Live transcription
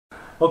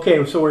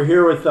Okay, so we're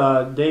here with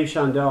Dave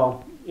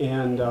Shondell,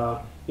 and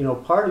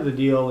part of the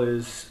deal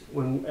is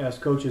when, as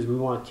coaches, we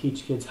want to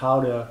teach kids how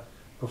to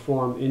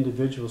perform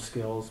individual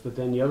skills, but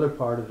then the other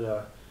part of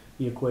the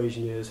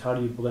equation is how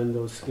do you blend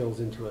those skills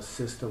into a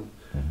system.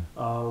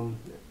 And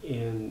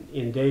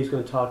Dave's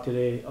going to talk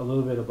today a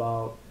little bit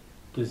about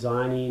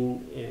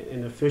designing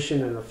an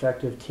efficient and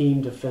effective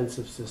team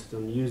defensive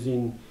system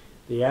using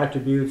the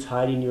attributes,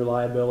 hiding your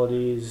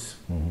liabilities,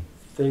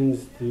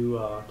 things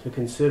to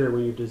consider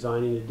when you're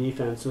designing a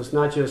defense. So it's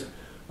not just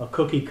a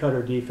cookie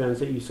cutter defense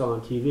that you saw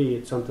on TV.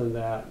 It's something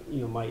that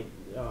might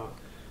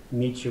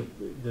meet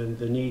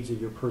the needs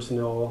of your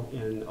personnel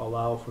and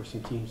allow for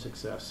some team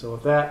success. So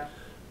with that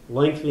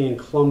lengthy and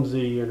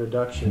clumsy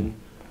introduction,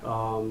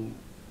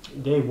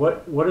 Dave,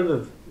 what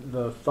are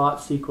the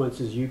thought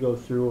sequences you go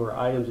through or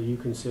items that you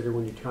consider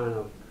when you're trying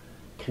to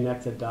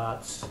connect the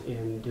dots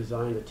and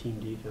design a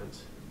team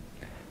defense?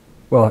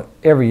 Well,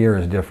 every year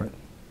is different,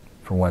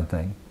 for one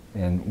thing,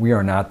 and we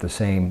are not the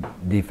same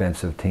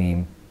defensive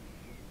team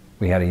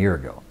we had a year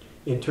ago.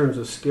 In terms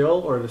of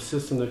skill or the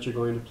system that you're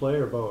going to play,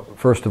 or both?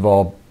 First of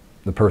all,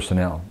 the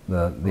personnel,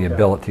 the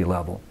ability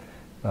level.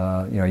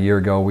 A year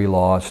ago we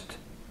lost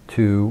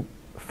two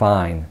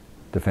fine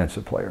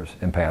defensive players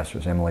and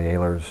passers, Emily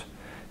Ehlers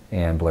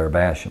and Blair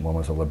Basham. One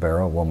was a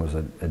libero, one was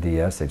a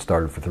DS. They'd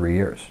started for 3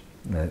 years.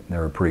 They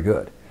were pretty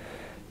good.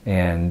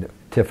 And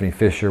Tiffany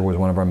Fisher was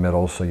one of our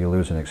middles, so you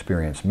lose an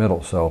experienced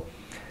middle. So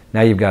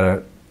now you've got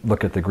to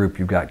look at the group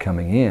you've got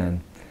coming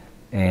in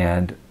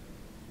and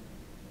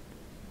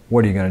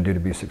what are you going to do to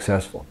be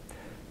successful?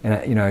 And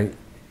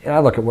I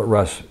look at what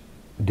Russ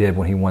did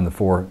when he won the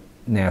 4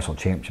 national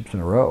championships in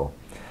a row.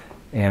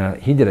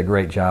 And he did a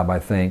great job, I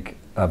think,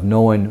 of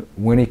knowing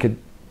when he could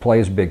play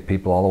his big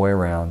people all the way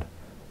around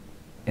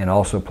and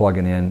also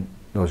plugging in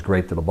those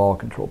great little ball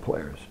control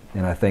players.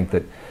 And I think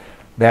that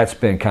that's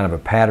been kind of a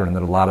pattern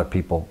that a lot of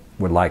people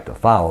would like to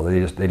follow.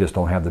 They just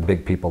don't have the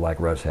big people like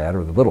Russ had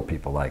or the little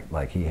people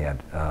like he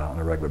had on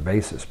a regular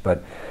basis.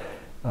 But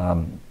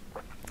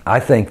I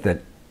think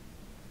that,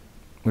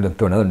 we're going to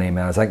throw another name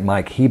out, I think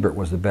Mike Hebert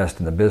was the best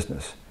in the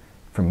business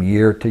from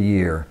year to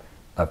year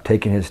of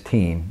taking his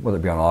team, whether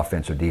it be on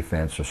offense or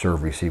defense or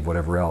serve, receive,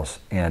 whatever else,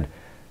 and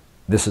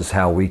this is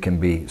how we can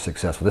be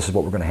successful. This is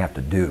what we're going to have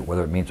to do,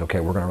 whether it means, okay,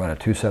 we're going to run a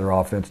 2-setter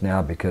offense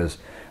now because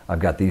I've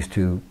got these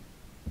 2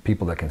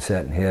 people that can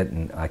set and hit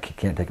and I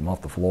can't take them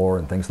off the floor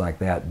and things like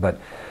that. But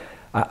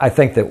I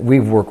think that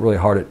we've worked really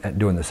hard at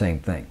doing the same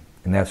thing,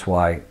 and that's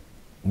why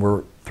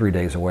we're 3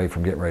 days away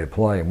from getting ready to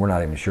play, and we're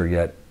not even sure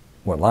yet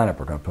what lineup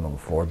we're going to put on the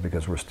floor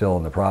because we're still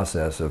in the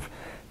process of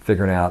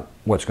figuring out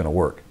what's going to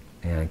work.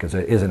 And because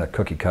it isn't a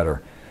cookie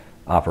cutter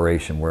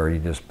operation where you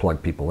just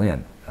plug people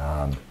in.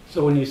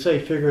 So when you say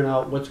figuring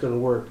out what's going to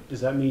work,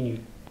 does that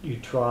mean you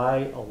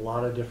try a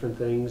lot of different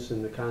things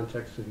in the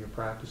context of your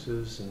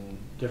practices and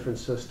different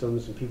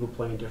systems and people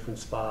playing different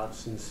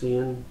spots and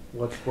seeing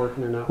what's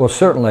working or not? Well,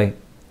 certainly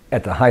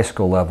at the high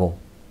school level,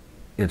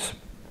 it's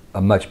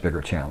a much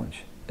bigger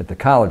challenge. At the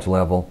college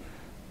level,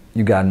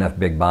 you got enough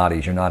big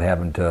bodies. You're not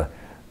having to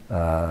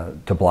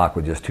block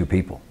with just 2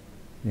 people,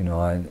 you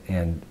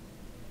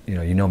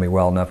know me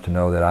well enough to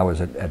know that I was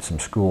at some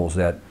schools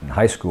in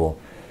high school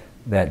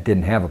that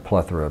didn't have a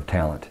plethora of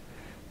talent,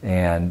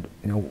 and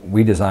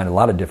we designed a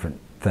lot of different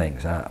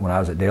things. When I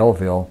was at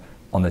Daleville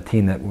on the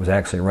team that was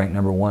actually ranked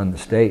 #1 in the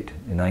state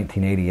in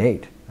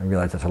 1988, I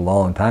realized that's a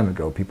long time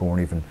ago.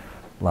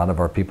 A lot of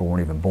our people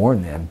weren't even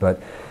born then.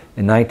 But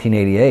in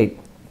 1988,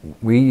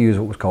 we used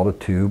what was called a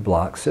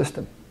 2-block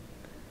system.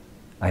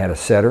 I had a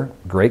setter,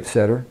 great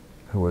setter,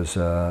 who was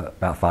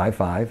about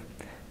 5'5",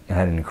 and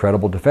had an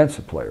incredible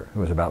defensive player who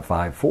was about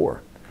 5'4".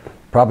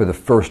 Probably the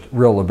first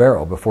real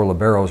libero, before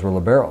liberos were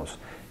liberos.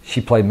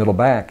 She played middle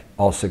back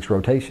all 6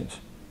 rotations,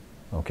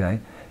 okay?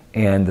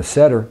 And the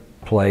setter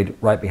played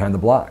right behind the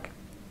block,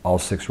 all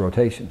 6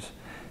 rotations.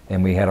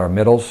 And we had our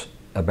middles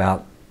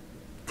about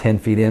 10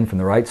 feet in from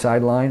the right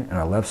sideline, and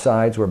our left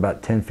sides were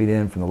about 10 feet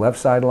in from the left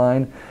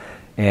sideline.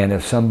 And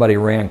if somebody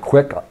ran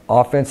quick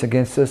offense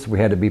against us, we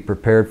had to be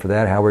prepared for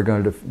that, how we were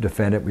going to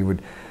defend it. We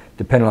would,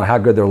 depending on how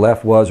good their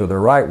left was or their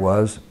right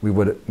was, we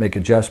would make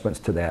adjustments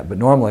to that. But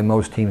normally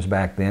most teams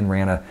back then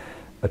ran a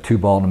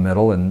 2-ball in the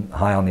middle and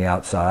high on the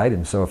outside.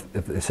 And so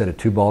if they set a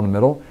 2-ball in the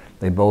middle,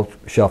 they both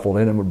shuffled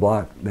in and would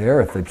block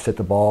there. If they set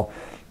the ball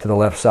to the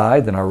left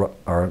side, then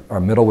our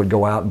middle would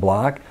go out and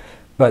block.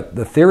 But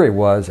the theory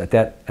was at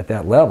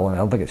that level, and I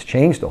don't think it's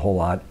changed a whole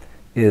lot,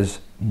 is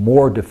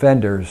more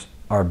defenders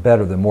are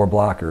better than more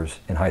blockers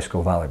in high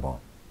school volleyball.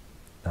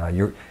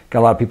 You've got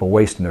a lot of people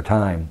wasting their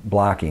time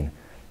blocking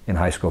in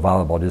high school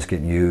volleyball, just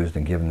getting used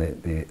and giving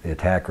the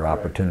attacker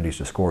opportunities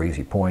to score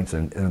easy points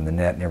and in the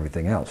net and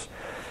everything else.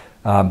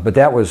 But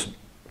that was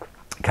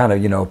kind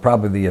of,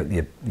 probably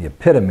the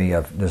epitome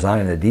of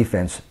designing a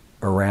defense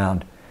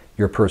around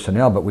your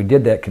personnel. But we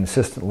did that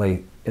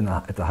consistently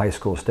at the high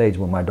school stage.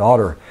 When my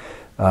daughter,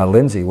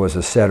 Lindsay, was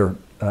a setter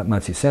at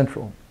Muncie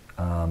Central,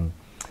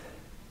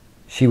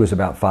 she was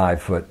about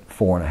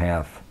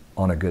 5'4.5"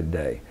 on a good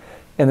day.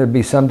 And there'd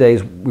be some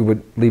days we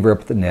would leave her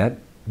up at the net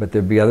but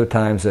there'd be other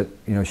times that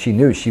she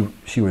knew she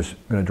was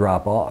going to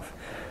drop off.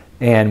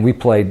 And we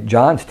played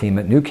John's team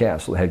at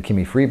Newcastle. It had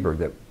Kimmy Freeberg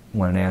that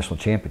won a national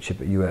championship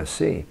at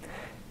USC.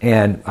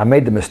 And I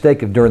made the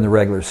mistake of, during the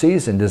regular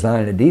season,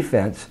 designing a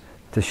defense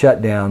to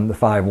shut down the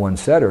 5-1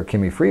 setter,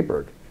 Kimmy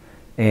Freeberg.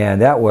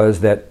 And that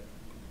was that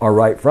our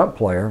right front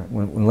player,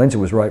 when Lindsay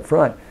was right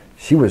front,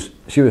 she was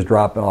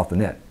dropping off the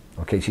net.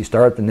 Okay, she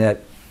started at the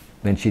net,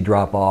 then she'd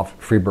drop off.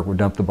 Freeberg would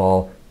dump the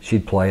ball,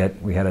 she'd play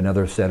it. We had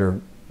another setter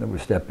that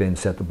would step in,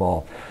 set the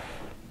ball.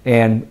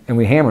 And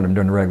we hammered them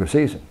during the regular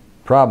season.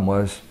 Problem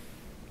was,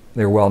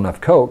 they were well enough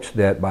coached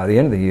that by the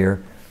end of the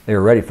year, they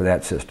were ready for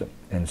that system.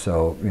 And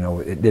so,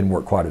 it didn't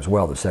work quite as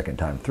well the second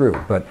time through.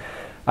 But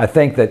I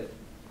think that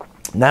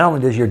not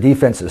only does your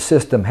defensive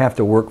system have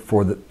to work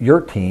for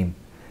your team,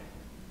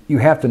 you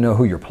have to know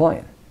who you're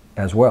playing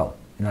as well.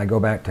 And I go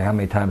back to how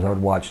many times I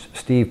would watch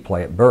Steve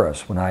play at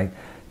Burris when I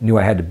knew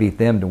I had to beat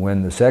them to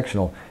win the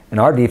sectional. And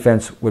our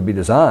defense would be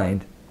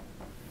designed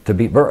to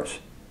beat Burris.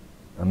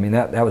 I mean,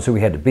 that was who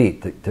we had to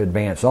beat to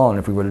advance on.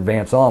 If we would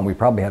advance on, we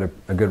probably had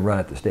a good run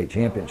at the state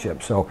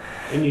championship. So,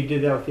 and you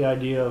did that with the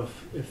idea of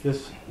if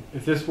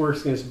this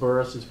works against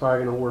Burris, it's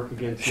probably going to work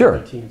against sure, the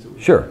other teams that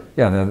we sure, play.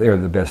 Yeah, they're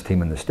the best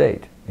team in the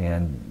state.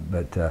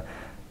 But there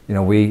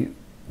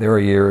were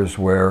years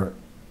where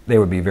they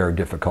would be very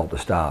difficult to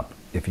stop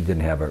if you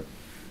didn't have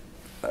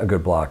a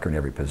good blocker in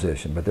every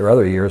position. But there are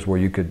other years where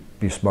you could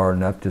be smart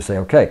enough to say,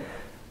 okay,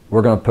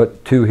 we're going to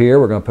put 2 here,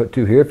 we're going to put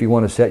 2 here. If you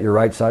want to set your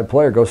right side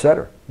player, go set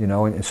her.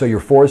 And so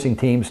you're forcing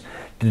teams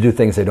to do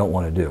things they don't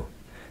want to do.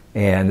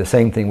 And the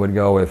same thing would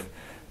go if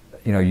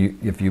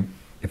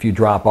you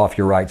drop off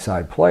your right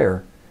side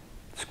player.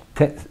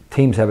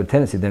 Teams have a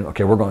tendency then,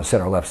 okay, we're going to set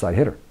our left side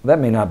hitter. That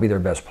may not be their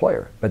best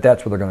player, but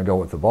that's where they're going to go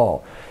with the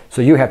ball.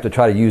 So you have to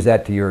try to use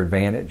that to your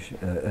advantage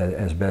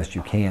as best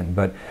you can.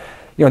 But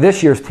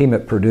this year's team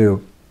at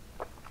Purdue,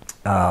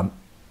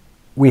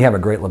 we have a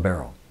great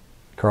libero.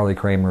 Carly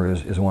Kramer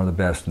is one of the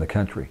best in the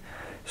country.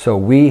 So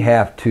we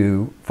have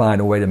to find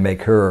a way to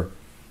make her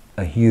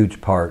a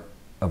huge part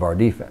of our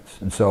defense.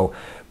 And so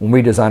when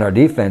we design our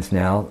defense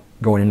now,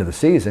 going into the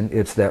season,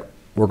 it's that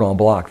we're going to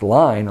block the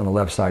line on the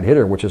left side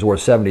hitter, which is where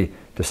 70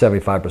 to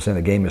 75% of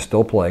the game is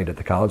still played at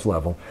the college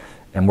level,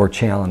 and we're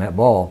channeling that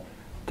ball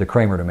to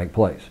Kramer to make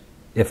plays.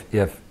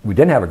 If we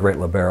didn't have a great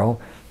libero,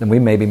 then we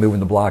may be moving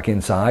the block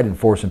inside and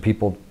forcing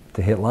people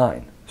to hit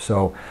line.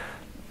 So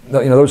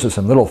those are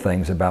some little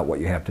things about what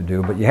you have to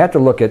do, but you have to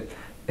look at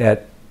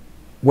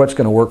what's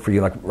going to work for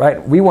you. Like,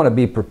 right, we want to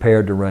be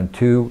prepared to run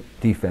 2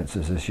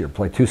 defenses this year,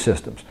 play 2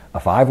 systems, a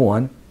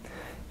 5-1,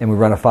 and we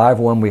run a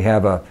 5-1. We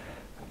have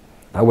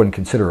I wouldn't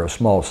consider her a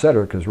small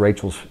setter because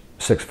Rachel's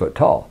 6 foot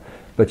tall,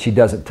 but she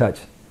doesn't touch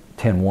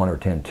 10-1 or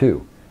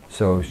 10-2.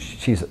 So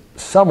she's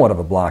somewhat of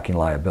a blocking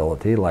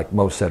liability, like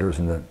most setters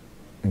in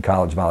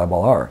college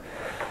volleyball are.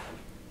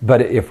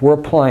 But if we're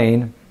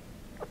playing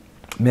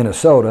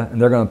Minnesota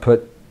and they're going to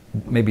put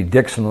maybe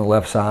Dixon on the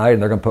left side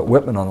and they're going to put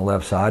Whitman on the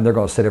left side and they're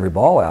going to set every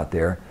ball out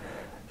there,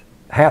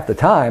 half the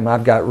time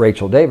I've got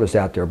Rachel Davis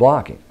out there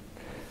blocking.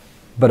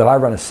 But if I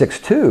run a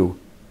 6-2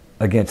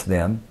 against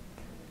them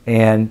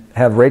and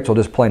have Rachel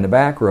just play in the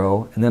back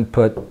row and then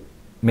put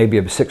maybe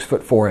a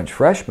 6'4"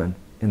 freshman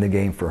in the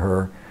game for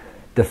her,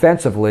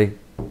 defensively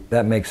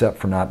that makes up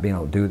for not being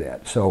able to do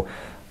that. So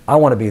I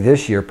want to be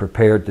this year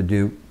prepared to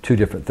do 2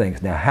 different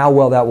things. Now how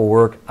well that will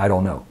work, I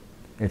don't know.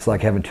 It's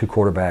like having 2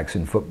 quarterbacks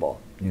in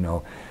football.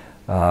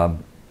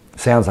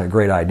 Sounds like a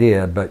great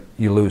idea, but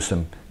you lose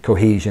some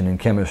cohesion and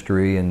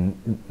chemistry,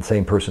 and the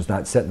same person's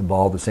not setting the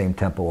ball at the same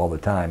tempo all the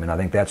time. And I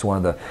think that's one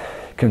of the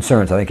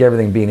concerns. I think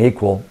everything being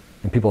equal,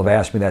 and people have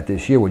asked me that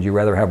this year, would you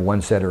rather have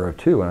 1 setter or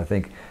 2? And I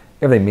think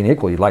everything being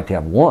equal, you'd like to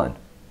have 1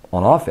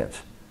 on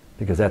offense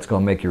because that's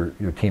going to make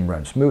your team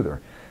run smoother.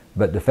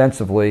 But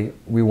defensively,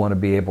 we want to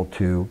be able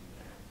to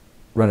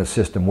run a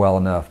system well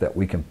enough that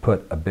we can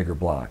put a bigger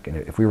block. And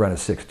if we run a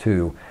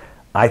 6-2,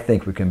 I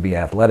think we can be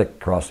athletic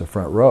across the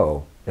front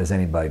row as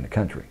anybody in the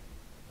country.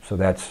 So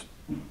that's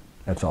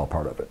all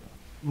part of it.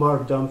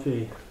 Marv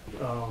Dunphy,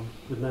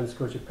 the men's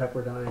coach at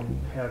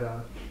Pepperdine, had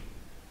a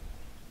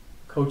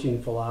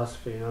coaching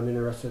philosophy, and I'm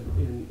interested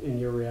in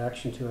your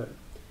reaction to it.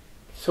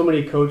 So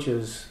many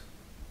coaches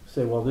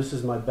say, well, this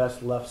is my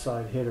best left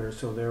side hitter,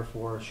 so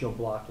therefore she'll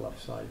block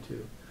left side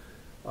too.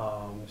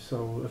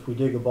 So if we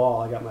dig a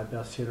ball, I got my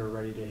best hitter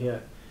ready to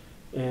hit.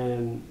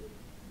 And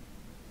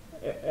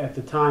at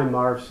the time,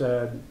 Marv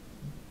said,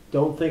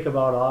 don't think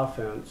about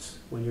offense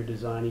when you're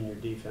designing your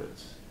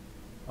defense.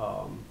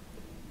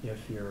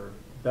 If your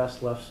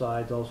best left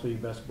side is also your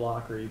best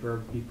blocker, you better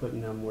be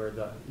putting them where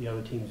the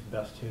other team's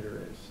best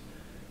hitter is.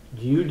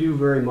 Do you do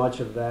very much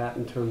of that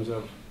in terms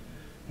of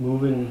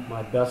moving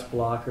my best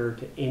blocker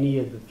to any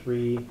of the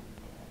 3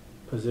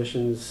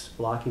 positions,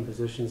 blocking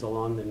positions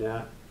along the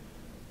net,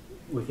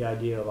 with the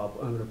idea of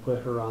I'm going to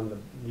put her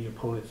on the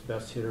opponent's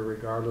best hitter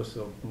regardless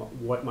of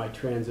what my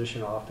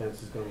transition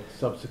offense is going to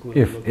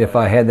subsequently look like? If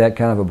I had that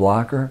kind of a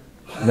blocker,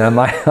 then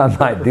I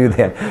might do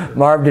that.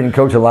 Marv didn't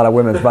coach a lot of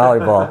women's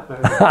volleyball. All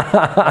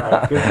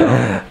right,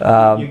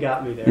 good. You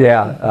got me there.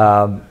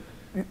 Yeah.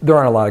 there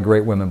aren't a lot of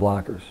great women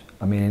blockers.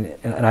 I mean,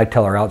 and I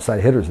tell our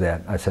outside hitters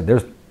that. I said,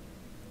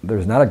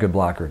 there's not a good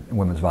blocker in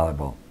women's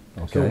volleyball.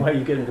 Okay. So why are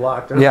you getting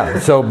blocked? Yeah.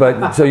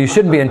 So you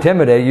shouldn't be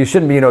intimidated. You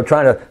shouldn't be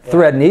trying to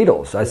thread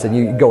needles. I said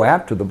you go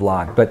after the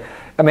block. But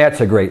I mean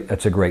that's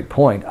a great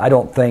point. I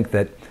don't think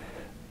that.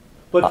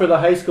 But for the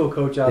high school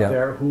coach out Yeah.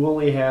 there who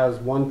only has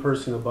one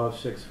person above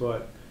 6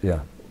 foot, Yeah.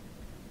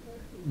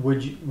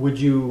 would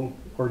you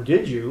or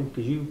did you?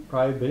 Because you've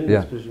probably been in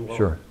Yeah. this position. Well,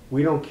 Sure.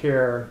 we don't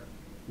care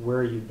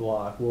where you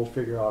block. We'll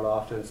figure out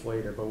offense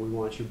later, but we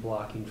want you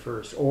blocking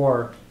first.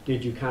 Or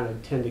did you kind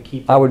of tend to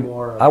keep I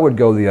would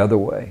go the other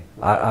way.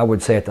 I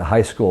would say at the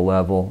high school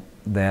level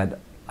that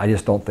I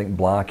just don't think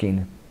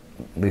blocking,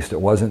 at least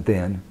it wasn't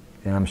then,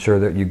 and I'm sure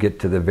that you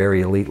get to the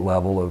very elite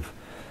level of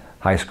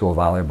high school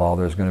volleyball,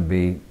 there's going to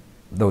be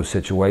those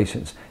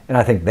situations. And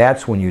I think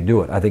that's when you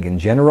do it. I think in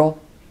general,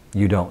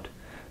 you don't.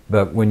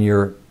 But when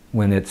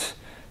it's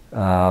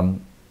Mother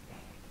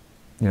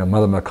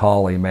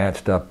Macaulay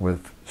matched up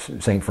with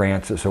St.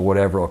 Francis or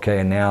whatever, okay,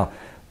 and now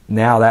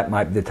that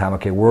might be the time,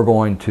 okay, we're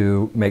going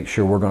to make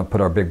sure we're going to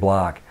put our big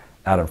block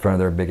out in front of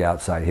their big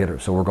outside hitter.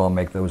 So we're going to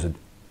make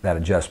that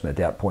adjustment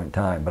at that point in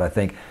time. But I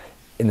think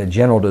in the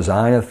general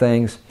design of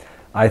things,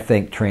 I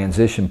think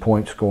transition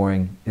point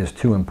scoring is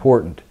too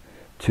important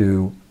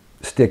to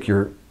stick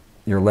your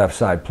left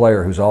side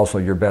player, who's also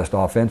your best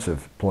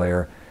offensive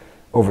player,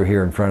 over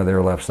here in front of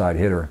their left side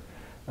hitter.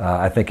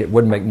 I think it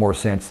would make more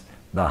sense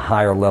the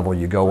higher level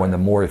you go and the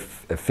more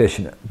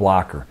efficient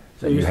blocker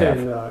So that you're you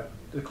saying have.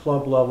 the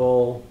club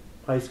level,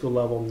 high school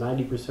level,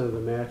 90% of the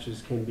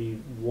matches can be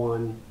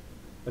won.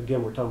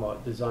 Again, we're talking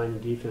about design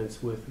and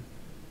defense with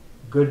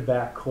good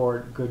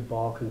backcourt, good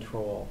ball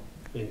control,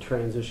 and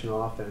transition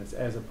offense,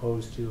 as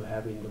opposed to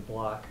having the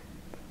block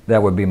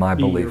That would be my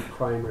be your belief.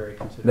 primary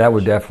consideration. That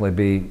would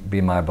definitely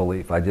be my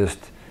belief. I just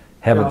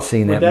haven't Now,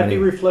 seen would that that many.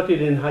 be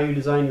reflected in how you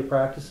design your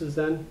practices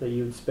then? That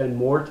you'd spend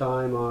more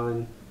time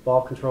on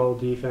ball control,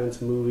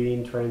 defense,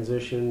 moving,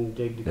 transition,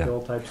 dig to Yeah.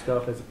 kill type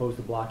stuff as opposed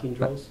to blocking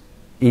drills?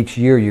 Each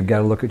year you've got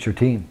to look at your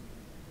team.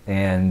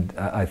 And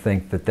I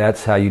think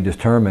that's how you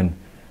determine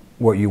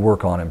what you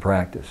work on in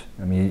practice.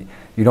 I mean,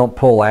 you don't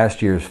pull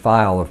last year's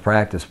file of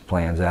practice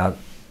plans out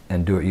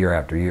and do it year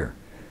after year.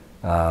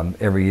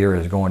 Every year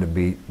is going to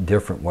be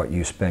different what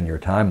you spend your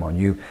time on.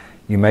 You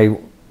may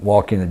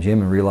walk in the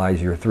gym and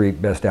realize your 3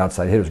 best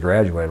outside hitters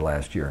graduated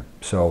last year.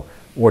 So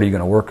what are you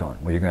going to work on?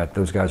 Well,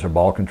 those guys are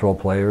ball control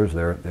players.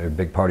 They're a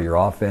big part of your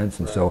offense,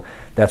 and so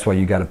that's why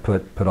you got to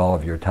put all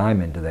of your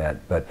time into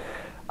that. But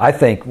I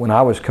think when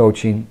I was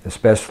coaching,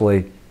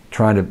 especially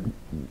trying to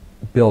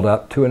build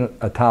up to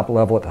a top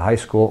level at the high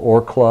school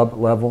or club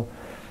level,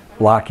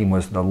 blocking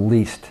was the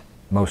least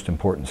most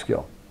important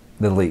skill,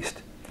 the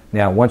least.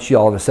 Now, once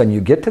all of a sudden you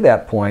get to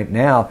that point,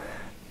 now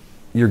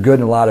you're good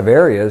in a lot of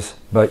areas,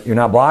 but you're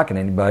not blocking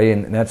anybody,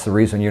 and that's the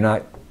reason you're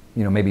not,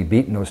 maybe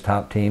beating those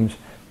top teams.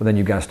 Well, then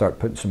you've got to start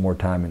putting some more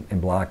time in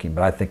blocking.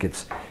 But I think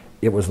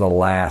it was the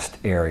last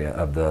area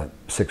of the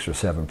 6 or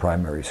 7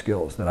 primary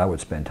skills that I would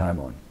spend time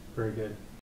on. Very good.